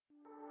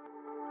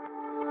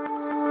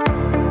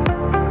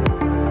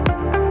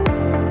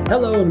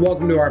Hello and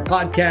welcome to our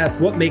podcast,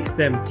 What Makes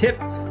Them Tip?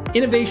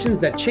 Innovations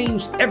that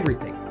changed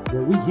everything,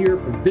 where we hear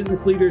from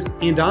business leaders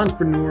and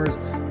entrepreneurs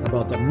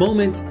about the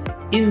moment,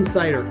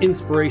 insight, or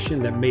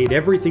inspiration that made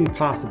everything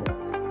possible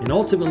and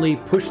ultimately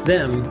pushed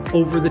them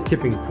over the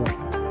tipping point.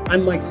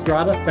 I'm Mike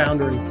Strada,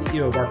 founder and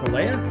CEO of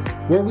Argyle,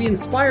 where we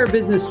inspire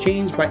business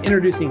change by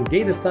introducing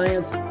data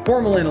science,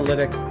 formal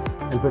analytics,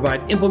 and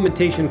provide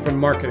implementation from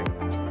marketing.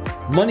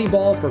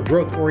 Moneyball for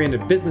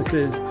growth-oriented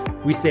businesses,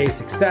 we say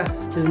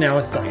success is now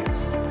a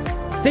science.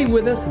 Stay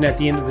with us, and at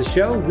the end of the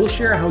show, we'll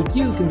share how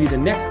you can be the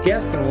next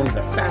guest on one of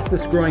the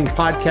fastest growing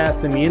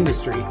podcasts in the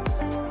industry.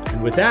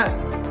 And with that,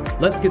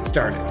 let's get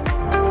started.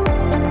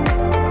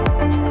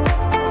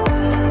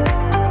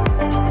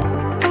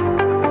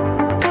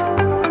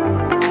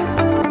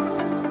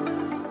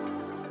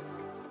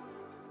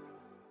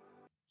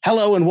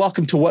 Hello, and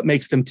welcome to What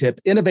Makes Them Tip,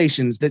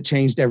 innovations that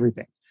changed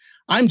everything.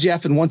 I'm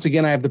Jeff, and once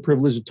again, I have the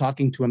privilege of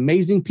talking to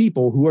amazing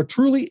people who are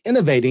truly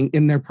innovating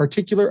in their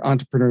particular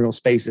entrepreneurial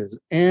spaces,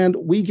 and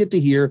we get to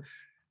hear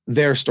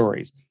their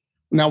stories.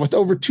 Now, with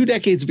over 2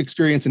 decades of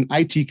experience in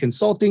IT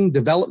consulting,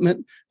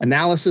 development,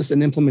 analysis,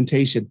 and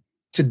implementation,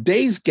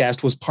 today's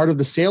guest was part of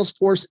the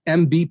Salesforce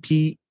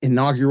MVP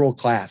inaugural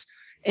class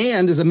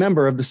and is a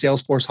member of the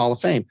Salesforce Hall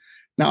of Fame.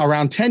 Now,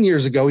 around 10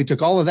 years ago, he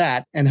took all of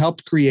that and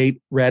helped create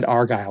Red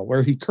Argyle,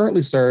 where he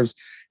currently serves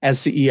as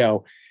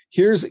CEO.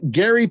 Here's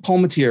Garry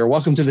Polmateer.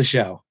 Welcome to the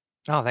show.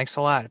 Oh, thanks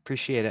a lot.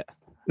 Appreciate it.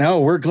 No,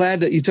 we're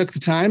glad that you took the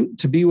time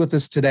to be with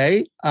us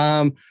today.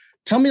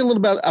 Tell me a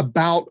little bit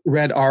about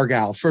Red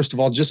Argyle. First of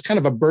all, just kind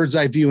of a bird's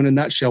eye view in a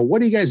nutshell.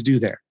 What do you guys do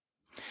there?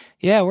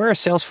 Yeah, we're a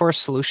Salesforce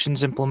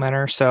solutions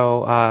implementer.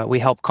 So we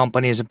help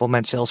companies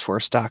implement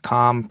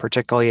Salesforce.com,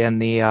 particularly in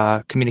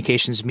the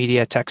communications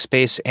media tech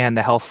space and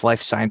the health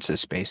life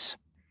sciences space.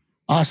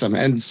 Awesome.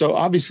 And so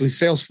obviously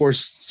Salesforce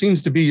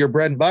seems to be your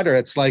bread and butter.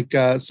 It's like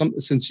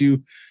since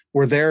you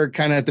were there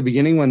kind of at the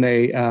beginning when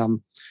they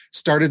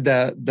started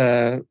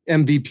the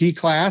MVP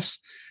class.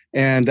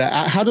 And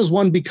how does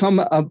one become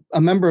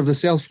a member of the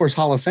Salesforce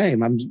Hall of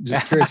Fame? I'm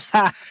just curious.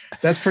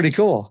 That's pretty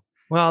cool.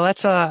 Well,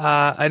 that's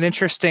an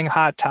interesting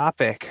hot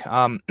topic.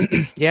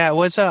 Yeah, it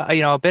was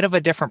a bit of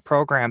a different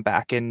program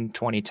back in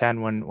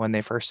 2010 when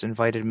they first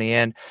invited me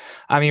in.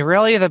 I mean,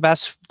 really, the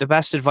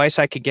best advice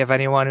I could give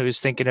anyone who's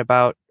thinking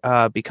about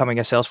becoming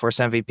a Salesforce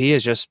MVP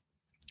is just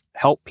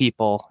help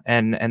people,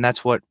 and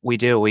that's what we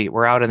do.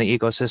 We're out in the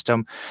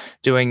ecosystem,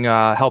 doing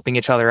helping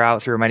each other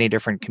out through many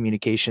different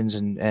communications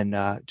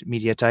and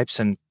media types.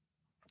 And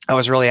I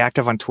was really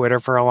active on Twitter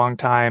for a long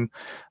time.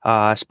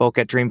 Spoke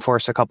at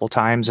Dreamforce a couple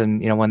times,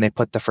 and when they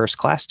put the first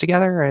class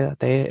together,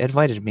 they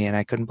invited me, and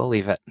I couldn't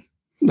believe it.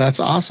 That's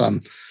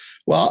awesome.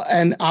 Well,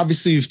 and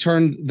obviously you've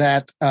turned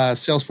that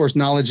Salesforce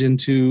knowledge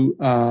into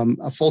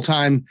a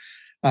full-time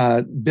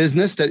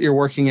business that you're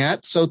working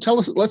at. So tell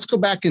us, let's go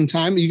back in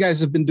time. You guys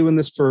have been doing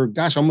this for,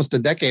 almost a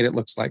decade, it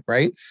looks like,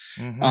 right?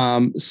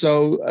 Mm-hmm.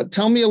 So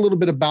tell me a little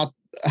bit about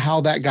how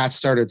that got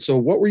started. So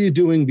what were you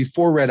doing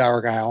before Red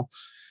Argyle?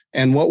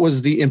 And what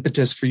was the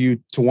impetus for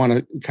you to want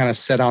to kind of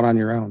set out on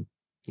your own?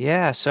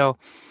 Yeah. So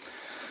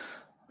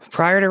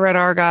prior to Red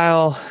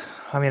Argyle,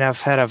 I mean, I've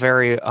had a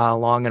very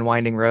long and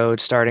winding road,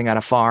 starting on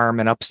a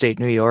farm in upstate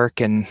New York,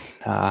 and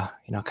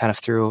kind of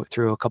through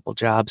a couple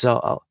jobs.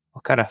 I'll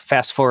kind of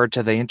fast forward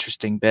to the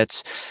interesting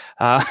bits.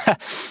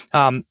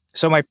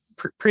 So my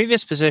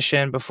previous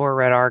position before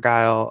Red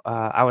Argyle,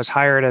 I was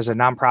hired as a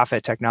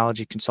nonprofit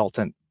technology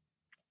consultant.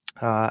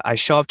 I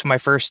show up to my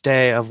first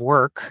day of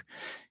work,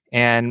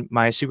 and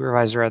my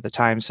supervisor at the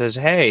time says,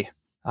 "Hey,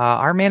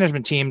 our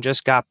management team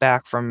just got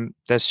back from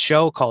this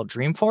show called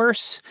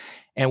Dreamforce,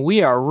 and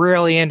we are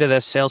really into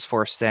this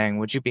Salesforce thing.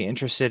 Would you be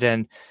interested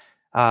in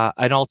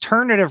an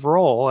alternative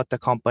role at the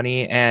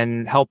company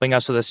and helping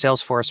us with a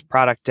Salesforce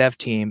product dev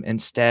team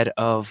instead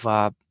of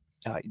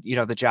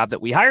the job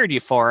that we hired you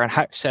for?" And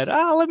I said,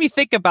 let me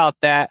think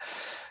about that.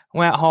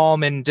 Went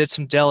home and did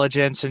some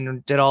diligence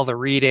and did all the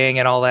reading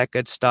and all that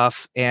good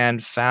stuff,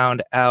 and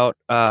found out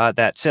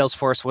that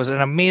Salesforce was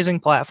an amazing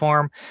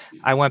platform.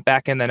 I went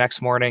back in the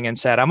next morning and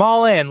said, "I'm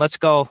all in. Let's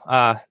go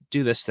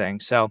do this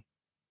thing." So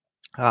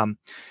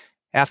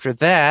after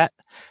that,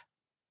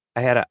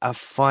 I had a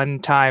fun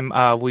time.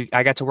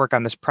 I got to work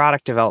on this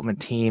product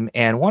development team,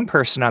 and one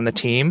person on the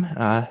team,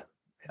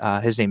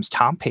 his name's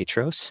Tom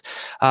Petros.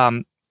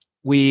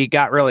 We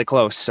got really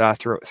close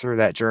through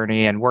that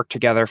journey and worked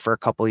together for a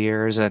couple of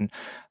years. And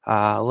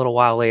a little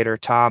while later,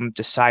 Tom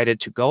decided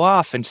to go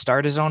off and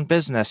start his own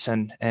business.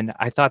 And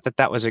I thought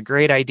that was a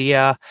great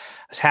idea. I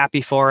was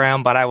happy for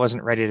him, but I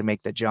wasn't ready to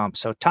make the jump.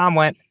 So Tom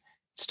went,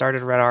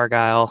 started Red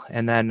Argyle,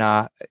 and then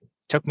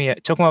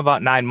it took him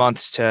about 9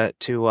 months to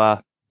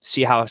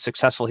see how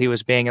successful he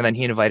was being. And then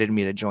he invited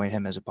me to join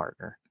him as a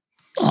partner.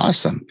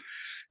 Awesome.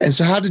 And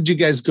so how did you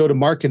guys go to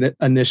market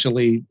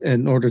initially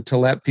in order to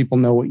let people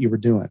know what you were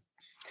doing?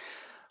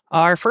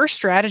 Our first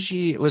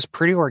strategy was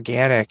pretty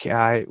organic.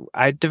 I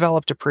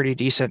developed a pretty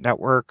decent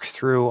network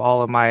through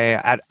all of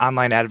my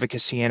online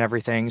advocacy and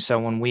everything. So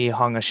when we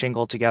hung a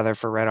shingle together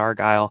for Red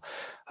Argyle,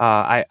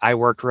 I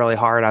worked really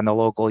hard on the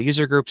local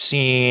user group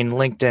scene,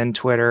 LinkedIn,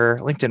 Twitter.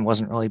 LinkedIn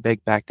wasn't really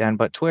big back then,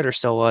 but Twitter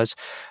still was.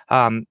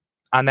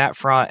 On that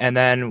front. And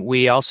then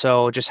we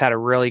also just had a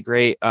really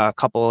great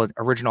couple of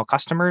original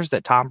customers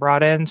that Tom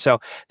brought in. So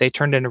they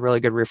turned into really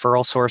good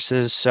referral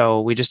sources.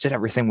 So we just did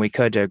everything we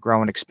could to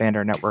grow and expand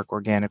our network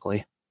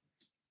organically.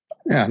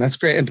 Yeah, that's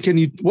great.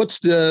 And what's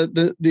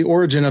the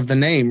origin of the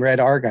name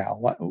Red Argyle?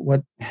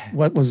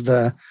 What was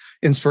the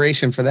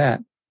inspiration for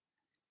that?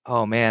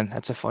 Oh man,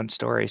 that's a fun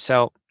story.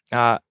 So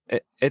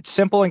it's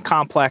simple and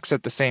complex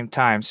at the same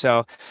time.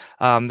 So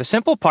the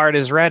simple part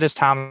is red is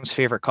Tom's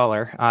favorite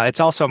color. It's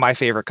also my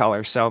favorite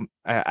color. So,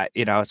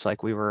 it's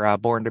like we were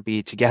born to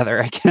be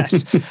together, I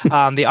guess.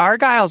 The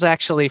Argyle is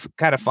actually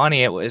kind of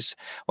funny. It was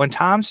when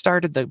Tom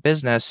started the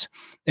business,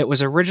 it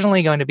was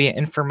originally going to be an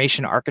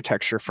information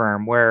architecture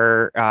firm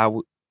where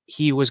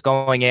he was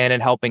going in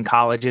and helping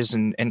colleges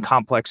and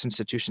complex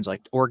institutions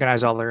like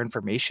organize all their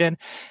information.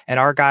 And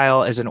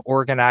Argyle is an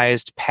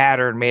organized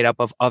pattern made up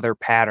of other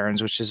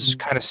patterns, which is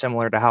kind of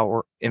similar to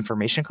how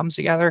information comes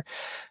together.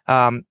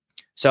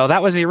 So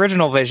that was the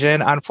original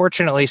vision.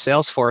 Unfortunately,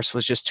 Salesforce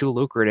was just too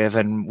lucrative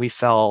and we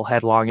fell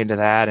headlong into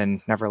that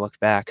and never looked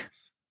back.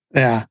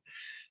 Yeah.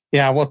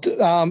 Yeah. Well,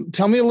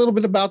 tell me a little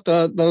bit about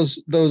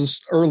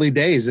those early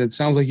days. It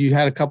sounds like you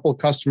had a couple of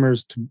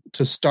customers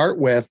to start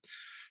with.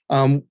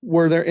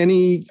 Were there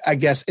any, I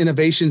guess,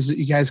 innovations that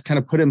you guys kind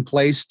of put in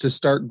place to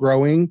start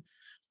growing?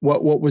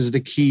 What was the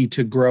key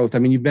to growth? I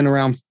mean, you've been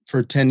around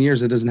for 10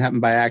 years. It doesn't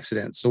happen by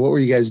accident. So what were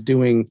you guys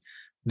doing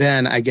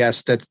then, I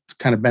guess, that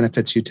kind of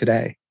benefits you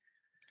today?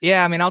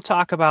 Yeah, I mean, I'll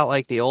talk about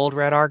like the old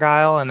Red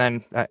Argyle, and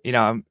then,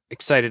 I'm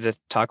excited to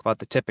talk about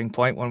the tipping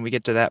point when we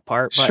get to that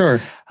part. But,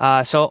 sure.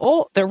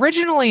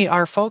 Originally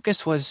our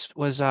focus was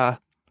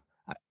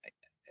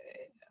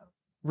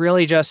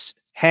really just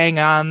hang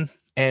on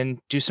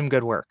and do some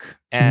good work.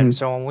 And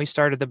so when we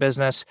started the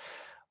business,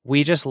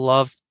 we just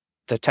loved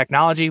the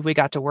technology we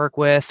got to work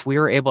with. We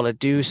were able to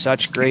do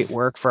such great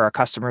work for our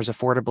customers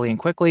affordably and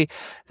quickly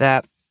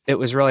that it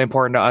was really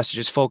important to us to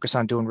just focus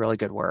on doing really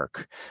good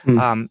work.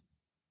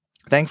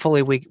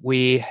 Thankfully,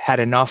 we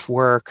had enough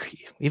work,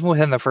 even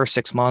within the first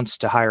 6 months,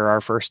 to hire our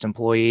first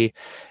employee.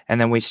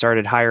 And then we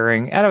started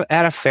hiring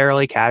at a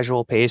fairly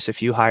casual pace, a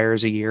few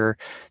hires a year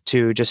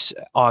to just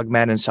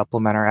augment and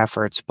supplement our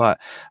efforts. But,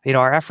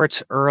 our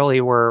efforts early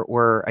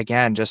were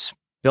again, just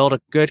build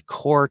a good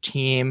core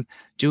team,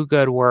 do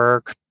good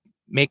work,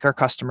 make our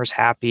customers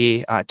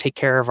happy, take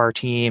care of our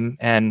team,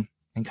 and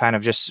kind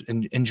of just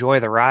enjoy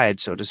the ride,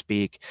 so to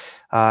speak.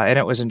 And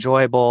it was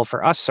enjoyable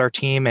for us, our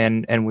team,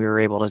 and we were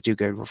able to do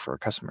good for our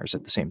customers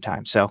at the same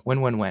time. So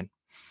win-win-win.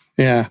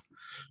 Yeah.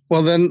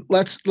 Well, then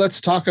let's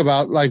talk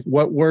about like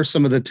what were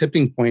some of the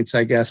tipping points,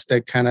 I guess,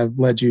 that kind of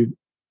led you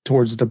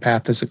towards the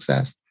path to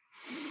success.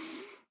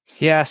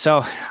 Yeah.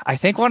 So I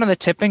think one of the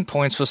tipping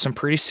points was some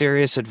pretty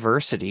serious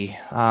adversity.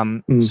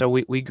 So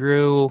we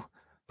grew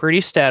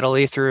pretty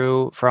steadily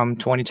from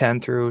 2010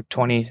 through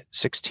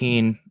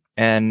 2016.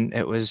 And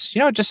it was,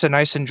 just a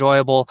nice,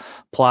 enjoyable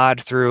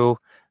plod through,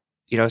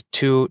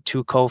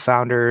 two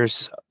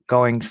co-founders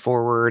going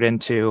forward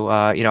into,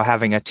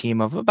 having a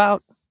team of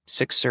about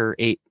 6 or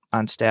 8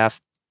 on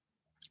staff.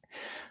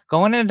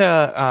 Going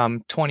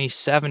into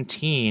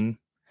 2017,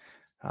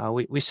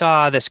 we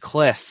saw this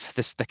cliff,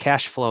 the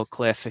cash flow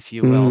cliff, if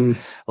you will,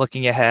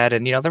 looking ahead.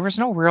 And, there was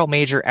no real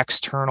major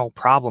external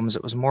problems.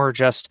 It was more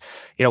just,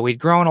 we'd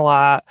grown a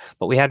lot,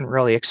 but we hadn't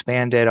really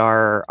expanded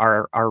our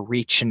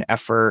reach and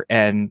effort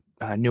and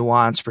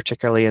nuance,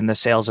 particularly in the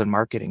sales and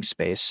marketing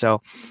space.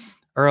 So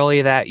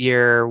early that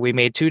year, we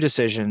made 2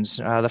 decisions.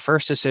 The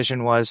first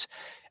decision was,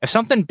 if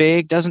something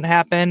big doesn't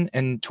happen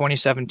in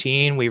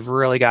 2017, we've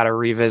really got to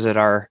revisit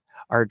our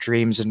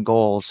dreams and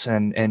goals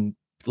and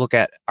look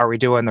at, are we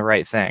doing the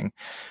right thing?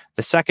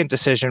 The second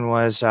decision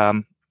was,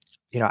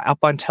 up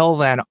until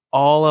then,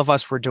 all of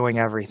us were doing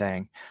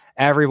everything.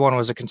 Everyone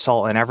was a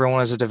consultant. Everyone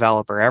was a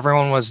developer.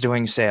 Everyone was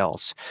doing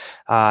sales.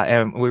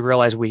 And we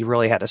realized we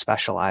really had to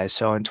specialize.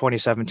 So in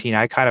 2017,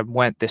 I kind of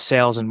went the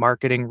sales and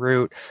marketing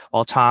route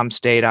while Tom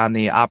stayed on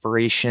the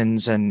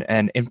operations and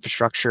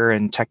infrastructure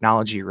and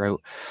technology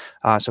route.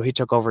 So he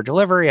took over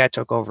delivery. I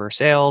took over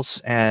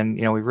sales. And,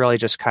 we really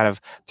just kind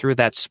of, through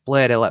that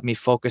split, it let me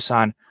focus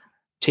on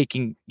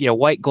taking,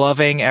 white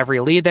gloving every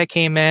lead that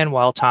came in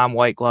while Tom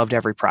white gloved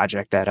every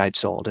project that I'd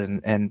sold.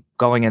 And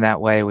going in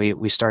that way,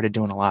 we started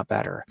doing a lot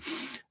better.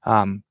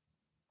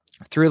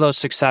 Through those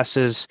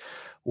successes,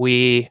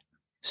 we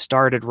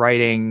started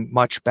writing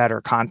much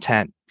better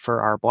content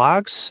for our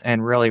blogs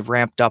and really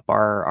ramped up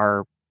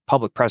our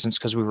public presence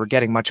because we were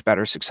getting much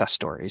better success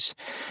stories.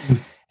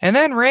 And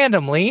then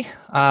randomly,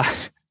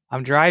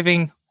 I'm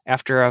driving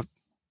after a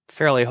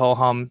fairly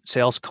ho-hum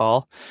sales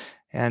call,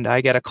 and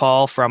I get a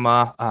call from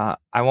I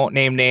won't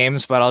name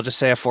names, but I'll just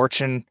say a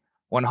Fortune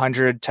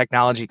 100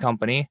 technology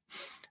company.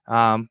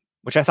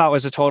 which I thought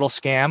was a total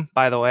scam,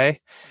 by the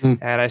way. Mm.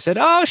 And I said,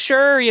 oh,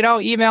 sure,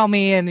 email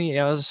me, and,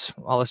 it was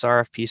all this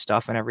RFP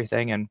stuff and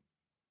everything. And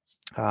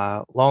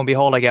lo and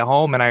behold, I get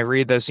home and I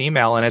read this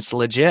email, and it's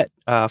legit.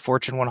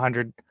 Fortune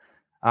 100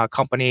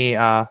 company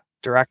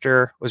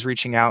director was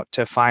reaching out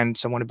to find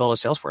someone to build a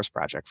Salesforce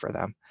project for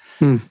them.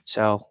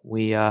 So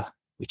we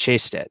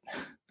chased it.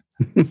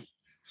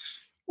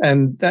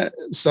 And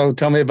so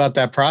tell me about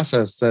that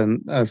process,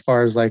 and as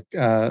far as like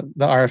the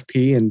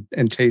RFP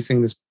and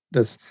chasing this, I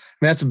mean,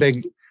 that's a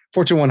big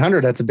Fortune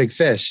 100. That's a big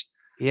fish.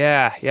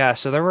 Yeah.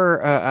 So there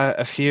were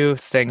a few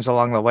things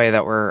along the way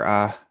that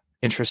were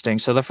interesting.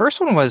 So the first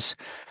one was,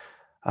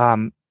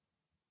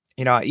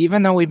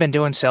 even though we've been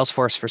doing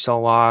Salesforce for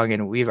so long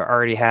and we've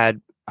already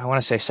had, I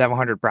want to say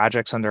 700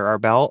 projects under our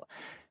belt,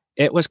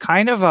 it was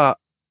kind of a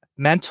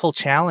mental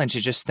challenge to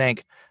just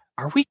think,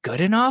 are we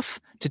good enough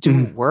to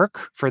do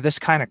work for this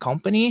kind of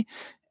company?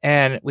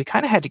 And we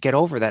kind of had to get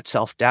over that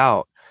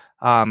self-doubt.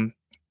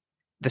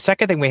 The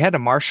second thing, we had to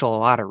marshal a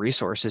lot of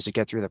resources to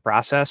get through the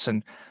process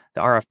and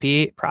the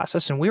RFP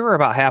process. And we were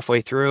about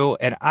halfway through,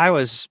 and I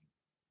was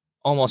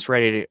almost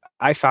ready to,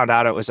 I found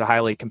out it was a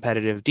highly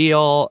competitive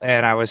deal,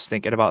 and I was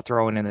thinking about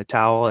throwing in the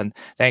towel. And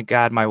thank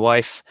God my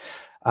wife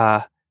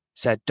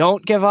said,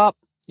 don't give up,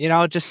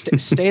 just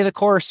stay the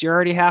course. You're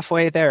already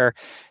halfway there.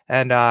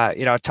 And,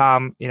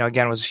 Tom,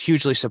 again, was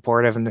hugely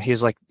supportive, and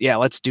he's like, yeah,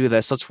 let's do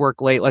this. Let's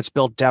work late. Let's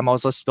build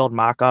demos. Let's build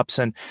mock-ups.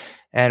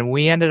 And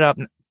we ended up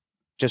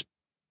just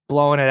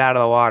blowing it out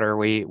of the water.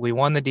 We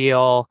won the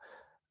deal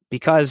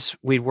because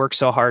we'd worked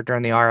so hard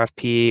during the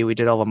RFP. We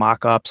did all the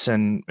mock-ups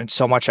and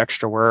so much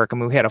extra work. I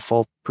mean, we had a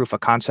full proof of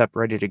concept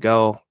ready to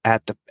go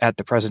at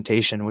the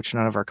presentation, which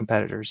none of our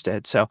competitors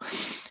did. So,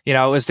 it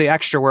was the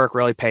extra work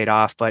really paid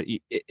off, but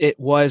it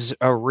was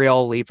a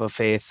real leap of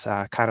faith,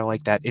 kind of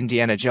like that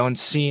Indiana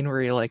Jones scene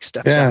where he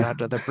steps out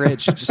onto the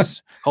bridge and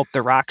just hope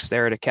the rock's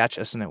there to catch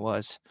us. And it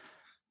was.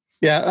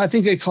 Yeah. I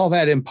think they call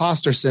that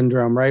imposter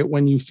syndrome, right?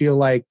 When you feel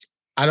like,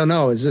 I don't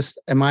know,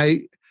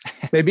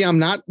 maybe I'm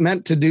not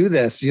meant to do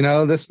this,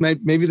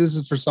 maybe this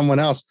is for someone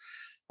else.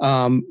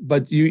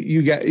 But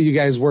you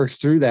guys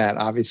worked through that,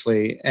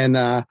 obviously. And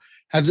I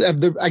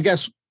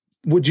guess,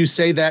 would you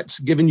say that's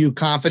given you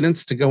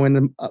confidence to go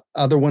into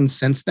other ones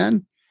since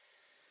then?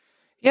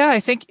 Yeah, I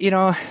think,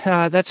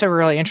 that's a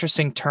really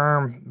interesting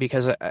term,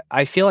 because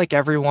I feel like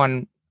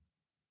everyone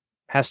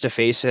has to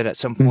face it at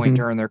some point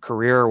during their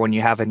career when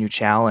you have a new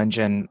challenge.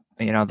 And,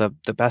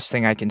 the best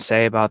thing I can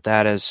say about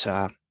that is,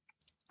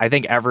 I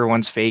think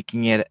everyone's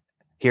faking it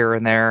here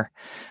and there.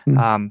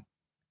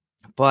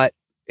 But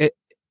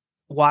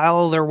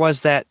while there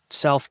was that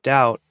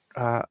self-doubt,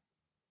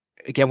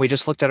 again, we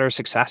just looked at our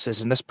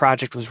successes, and this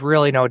project was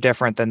really no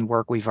different than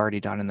work we've already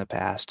done in the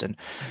past. And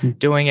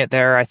doing it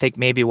there, I think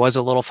maybe was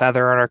a little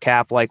feather on our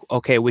cap, like,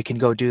 okay, we can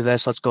go do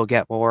this. Let's go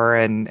get more.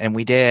 And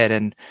we did.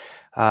 And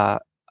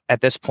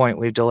at this point,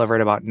 we've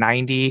delivered about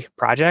 90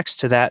 projects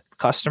to that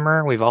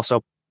customer. We've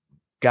also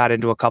got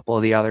into a couple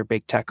of the other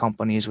big tech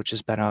companies, which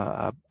has been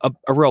a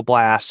real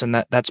blast.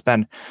 And that's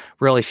been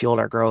really fueled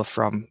our growth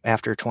from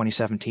after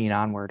 2017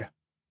 onward.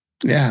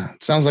 Yeah,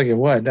 it sounds like it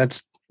would.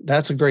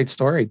 That's a great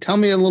story. Tell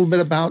me a little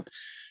bit about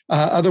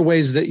other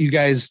ways that you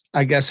guys,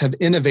 I guess, have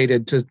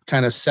innovated to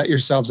kind of set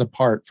yourselves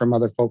apart from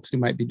other folks who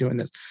might be doing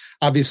this.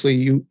 Obviously,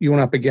 you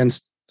went up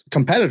against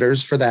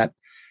competitors for that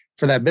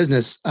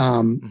business.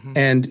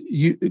 And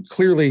you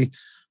clearly,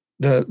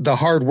 the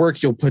hard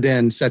work you'll put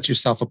in sets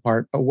yourself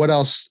apart. But what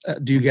else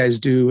do you guys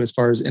do as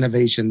far as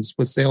innovations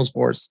with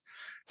Salesforce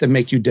that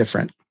make you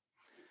different?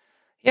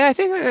 Yeah, I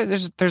think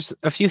there's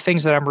a few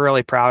things that I'm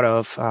really proud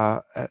of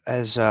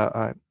as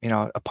a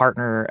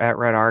partner at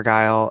Red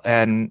Argyle,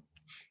 and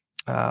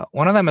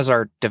one of them is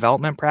our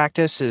development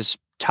practice is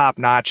top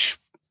notch.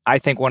 I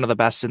think one of the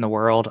best in the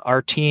world.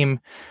 Our team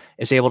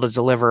is able to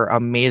deliver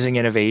amazing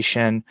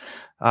innovation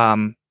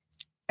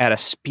at a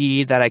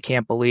speed that I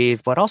can't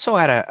believe, but also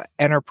at an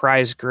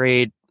enterprise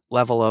grade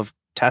level of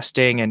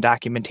testing and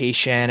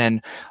documentation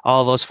and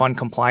all those fun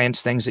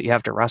compliance things that you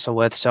have to wrestle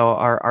with. So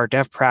our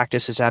dev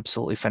practice is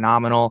absolutely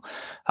phenomenal.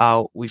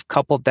 We've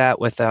coupled that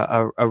with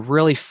a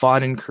really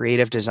fun and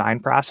creative design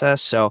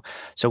process. So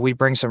we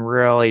bring some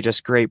really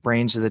just great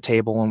brains to the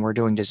table when we're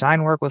doing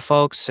design work with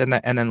folks. And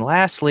then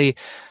lastly,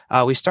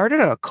 we started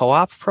a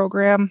co-op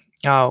program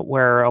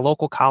where a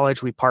local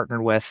college we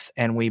partnered with,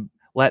 and we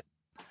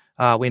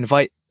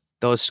invite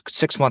those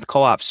 6-month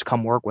co-ops to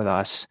come work with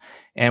us.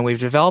 And we've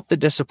developed the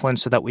discipline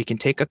so that we can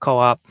take a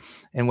co-op,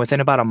 and within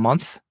about a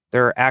month,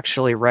 they're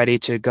actually ready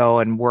to go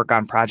and work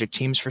on project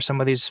teams for some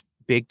of these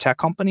big tech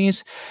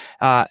companies.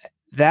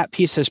 That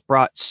piece has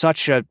brought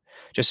such a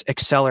just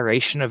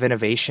acceleration of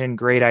innovation,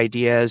 great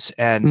ideas,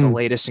 and the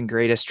latest and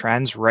greatest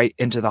trends right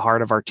into the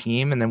heart of our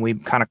team. And then we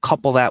kind of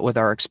couple that with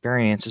our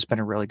experience. It's been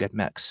a really good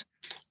mix.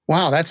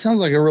 Wow, that sounds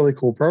like a really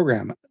cool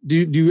program.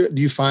 Do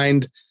you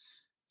find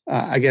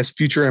I guess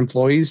future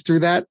employees through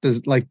that?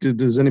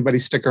 Does anybody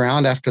stick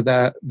around after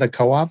the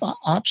co-op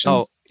options?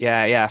 Oh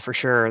yeah, for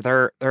sure.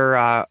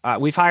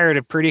 We've hired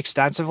it pretty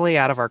extensively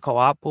out of our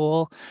co-op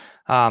pool.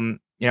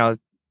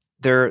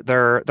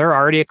 they're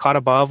already a cut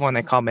above when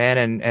they come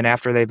in, and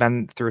after they've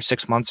been through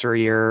 6 months or a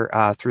year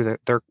through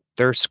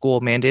their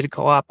school mandated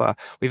co-op,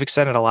 we've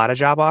extended a lot of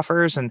job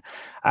offers. And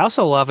I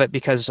also love it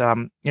because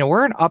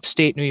we're an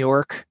upstate New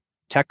York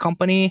tech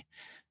company,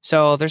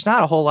 so there's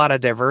not a whole lot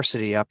of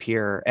diversity up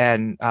here.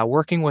 And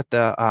working with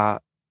the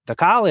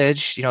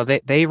college,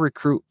 they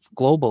recruit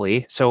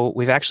globally, so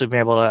we've actually been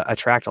able to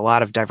attract a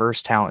lot of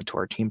diverse talent to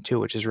our team too,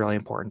 which is really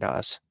important to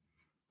us.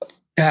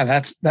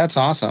 Yeah, that's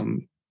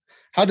awesome.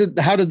 How did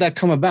that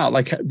come about?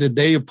 Like, did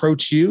they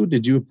approach you?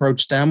 Did you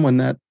approach them when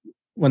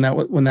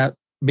that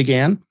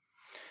began?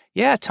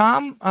 Yeah,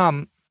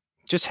 Tom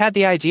just had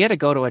the idea to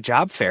go to a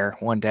job fair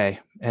one day,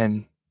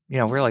 and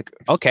we're like,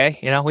 okay,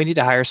 we need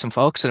to hire some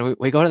folks, and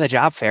we go to the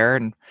job fair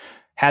and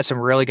had some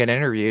really good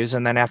interviews,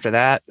 and then after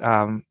that,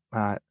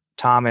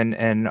 Tom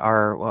and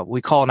our what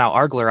we call now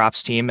Argyle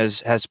ops team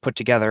has put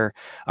together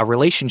a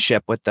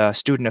relationship with the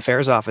student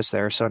affairs office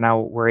there. So now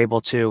we're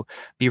able to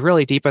be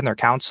really deep in their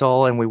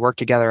council, and we work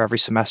together every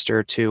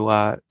semester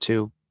to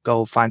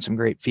go find some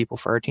great people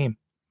for our team.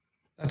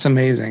 That's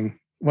amazing.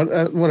 What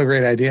a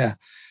great idea.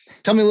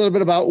 Tell me a little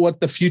bit about what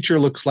the future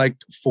looks like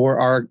for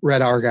our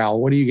Red Argyle.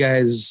 What do you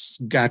guys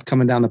got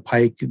coming down the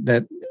pike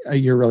that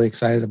you're really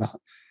excited about?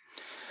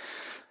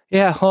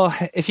 Yeah, well,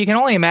 if you can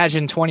only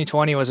imagine,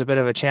 2020 was a bit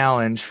of a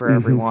challenge for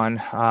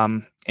everyone.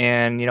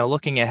 And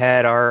looking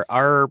ahead,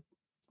 our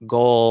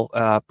goal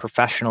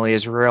professionally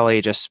is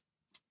really just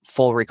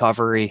full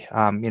recovery.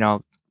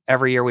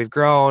 Every year we've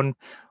grown.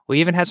 We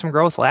even had some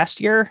growth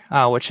last year,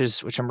 which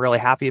I'm really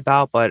happy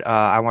about. But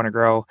I want to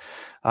grow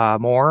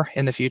more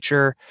in the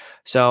future.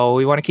 So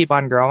we want to keep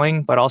on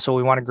growing, but also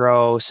we want to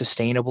grow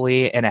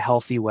sustainably in a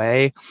healthy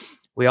way.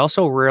 We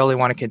also really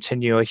want to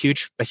continue a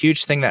huge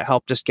thing that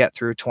helped us get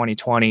through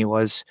 2020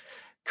 was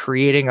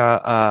creating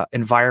a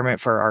environment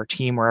for our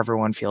team where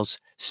everyone feels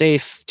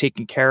safe,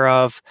 taken care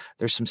of.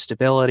 There's some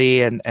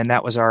stability, and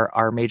that was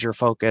our major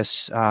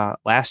focus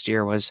last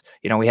year. Was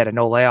we had a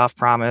no layoff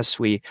promise.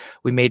 We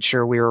made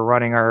sure we were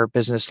running our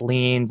business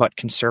lean but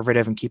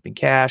conservative and keeping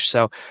cash.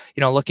 So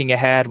looking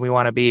ahead, we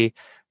want to be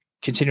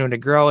continuing to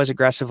grow as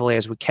aggressively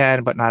as we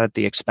can, but not at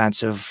the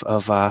expense of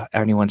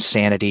anyone's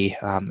sanity.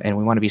 And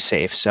we want to be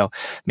safe. So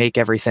make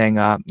everything,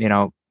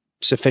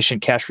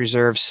 sufficient cash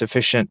reserves,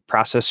 sufficient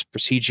process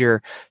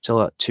procedure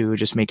to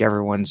just make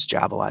everyone's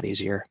job a lot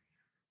easier.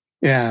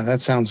 Yeah,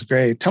 that sounds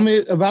great. Tell me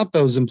about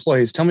those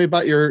employees. Tell me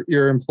about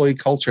your employee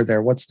culture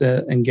there. What's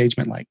the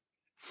engagement like?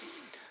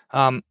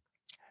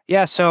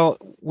 Yeah, so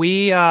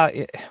we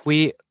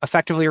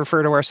effectively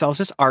refer to ourselves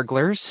as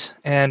Arglers,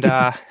 and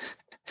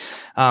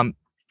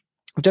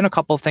we've done a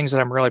couple of things that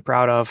I'm really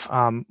proud of.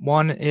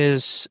 One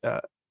is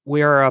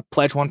we are a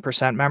Pledge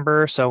 1%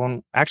 member.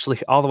 So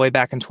actually all the way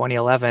back in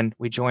 2011,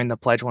 we joined the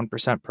Pledge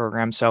 1%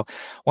 program. So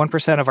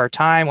 1% of our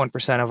time,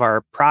 1% of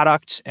our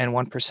product, and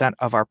 1%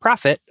 of our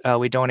profit,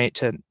 we donate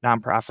to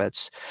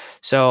nonprofits.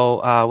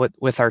 So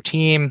with our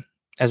team,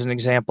 as an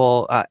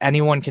example,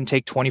 anyone can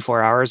take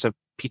 24 hours of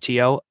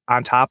PTO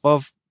on top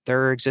of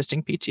their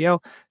existing PTO,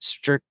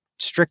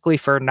 strictly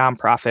for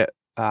nonprofit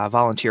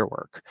volunteer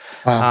work.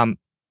 Wow.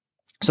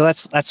 So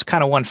that's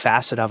kind of one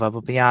facet of it.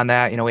 But beyond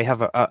that, we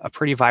have a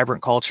pretty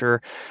vibrant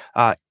culture.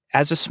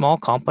 As a small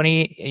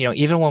company,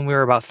 even when we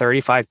were about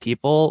 35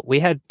 people, we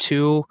had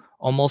 2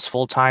 almost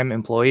full-time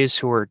employees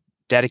who were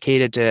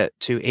dedicated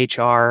to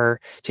HR,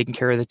 taking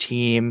care of the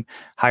team,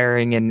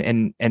 hiring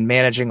and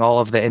managing all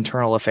of the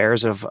internal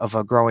affairs of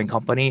a growing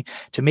company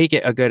to make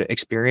it a good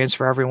experience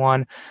for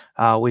everyone.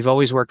 We've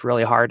always worked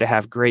really hard to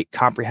have great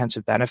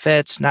comprehensive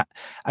benefits.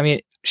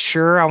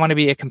 Sure, I want to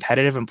be a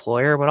competitive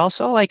employer, but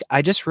also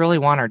I just really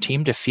want our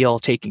team to feel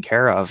taken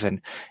care of, and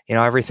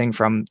everything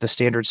from the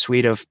standard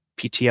suite of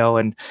PTO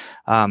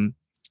and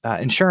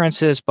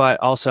insurances, but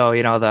also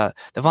the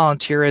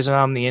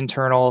volunteerism, the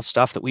internal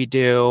stuff that we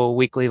do,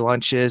 weekly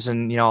lunches,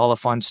 and all the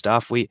fun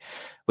stuff. We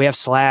have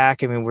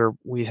Slack.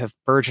 We have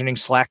burgeoning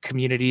Slack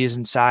communities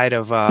inside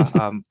of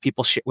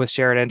people with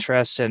shared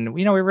interests, and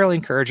we really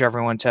encourage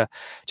everyone to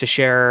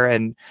share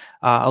and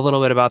a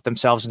little bit about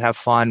themselves and have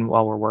fun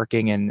while we're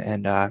working.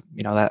 And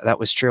that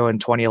was true in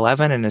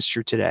 2011 and is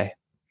true today.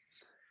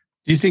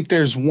 Do you think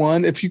there's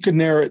one? If you could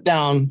narrow it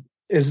down,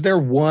 is there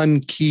one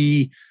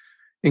key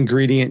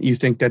ingredient you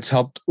think that's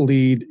helped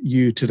lead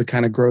you to the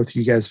kind of growth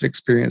you guys have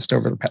experienced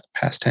over the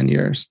past 10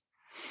 years?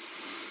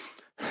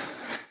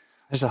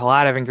 There's a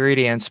lot of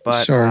ingredients,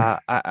 but sure.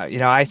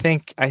 I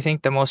think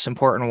the most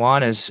important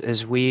one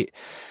is we,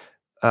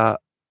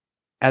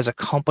 as a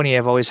company,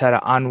 have always had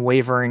an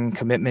unwavering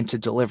commitment to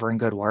delivering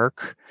good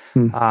work,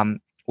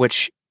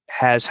 which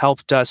has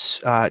helped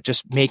us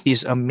just make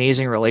these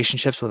amazing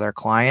relationships with our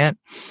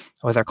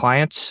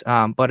clients.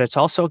 But it's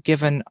also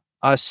given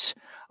us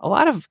a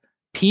lot of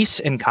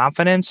peace and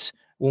confidence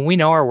when we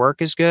know our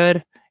work is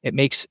good. It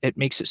makes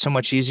it so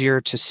much easier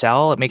to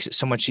sell. It makes it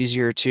so much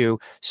easier to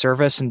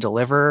service and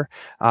deliver,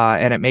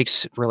 and it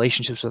makes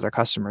relationships with our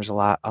customers a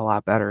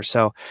lot better.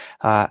 So,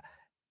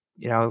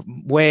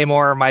 way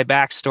more of my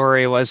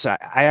backstory was I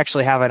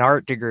actually have an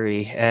art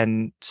degree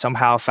and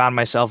somehow found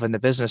myself in the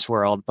business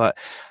world. But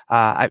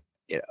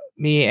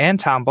me and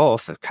Tom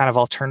both kind of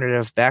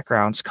alternative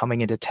backgrounds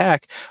coming into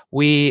tech,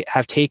 we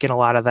have taken a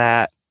lot of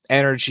that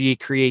energy,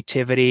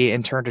 creativity,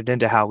 and turned it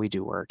into how we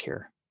do work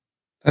here.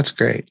 That's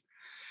great.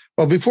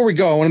 Well, before we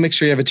go, I want to make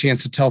sure you have a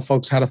chance to tell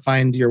folks how to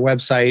find your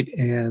website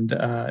and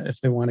if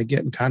they want to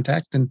get in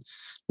contact and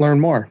learn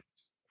more.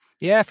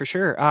 Yeah, for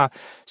sure.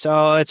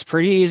 So it's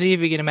pretty easy, if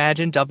you can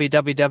imagine,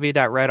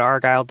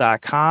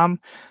 www.redargyle.com.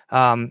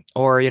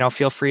 Or,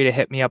 feel free to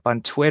hit me up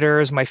on Twitter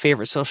is my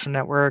favorite social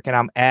network, and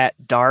I'm at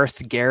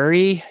Darth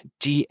Garry,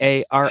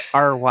 Garry.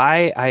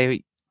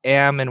 I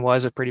am and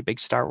was a pretty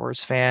big Star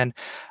Wars fan.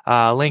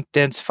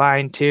 LinkedIn's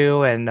fine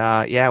too. And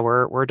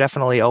we're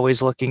definitely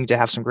always looking to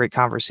have some great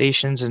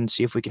conversations and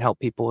see if we can help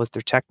people with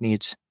their tech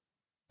needs.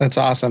 That's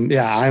awesome.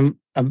 Yeah,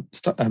 I'm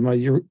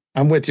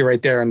with you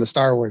right there on the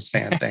Star Wars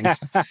fan thing.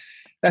 So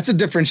that's a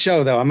different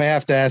show, though. I may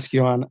have to ask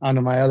you on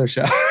my other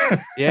show.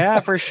 Yeah,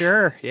 for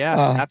sure.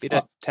 Yeah,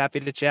 happy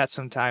to chat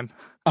sometime.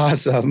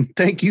 Awesome.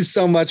 Thank you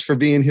so much for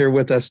being here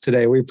with us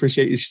today. We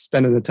appreciate you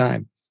spending the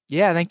time.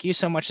 Yeah, thank you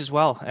so much as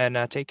well, and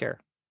take care.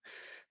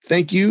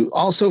 Thank you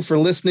also for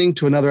listening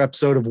to another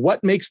episode of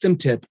What Makes Them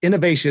Tip: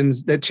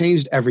 Innovations That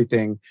Changed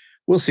Everything.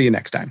 We'll see you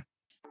next time.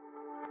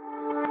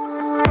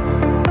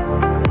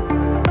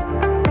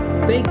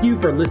 Thank you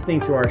for listening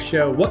to our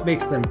show, What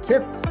Makes Them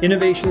Tip?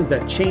 Innovations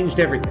that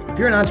changed everything. If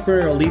you're an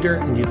entrepreneurial leader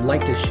and you'd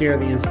like to share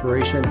the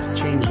inspiration that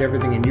changed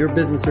everything in your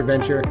business or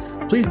venture,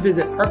 please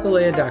visit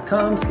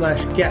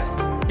argyle.com/guest.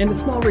 And a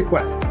small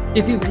request,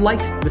 if you've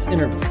liked this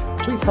interview,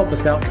 please help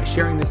us out by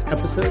sharing this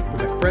episode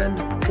with a friend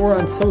or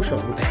on social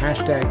with the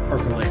hashtag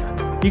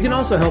Argyle. You can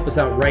also help us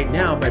out right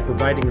now by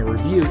providing a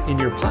review in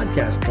your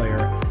podcast player,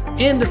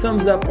 and a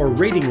thumbs up or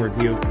rating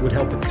review would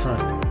help a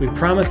ton. We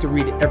promise to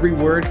read every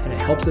word, and it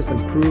helps us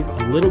improve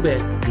a little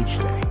bit each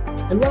day.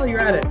 And while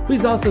you're at it,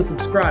 please also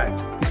subscribe,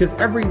 because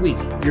every week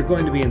you're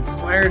going to be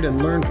inspired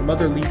and learn from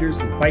other leaders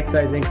in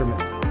bite-sized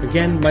increments.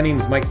 Again, my name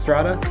is Mike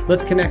Strada.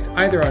 Let's connect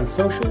either on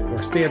social or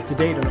stay up to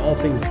date on all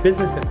things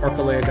business at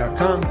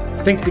argyle.com.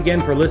 Thanks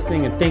again for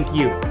listening, and thank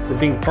you for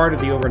being part of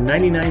the over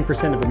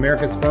 99% of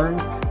America's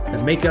firms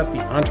that make up the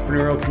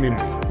entrepreneurial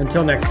community.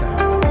 Until next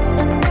time.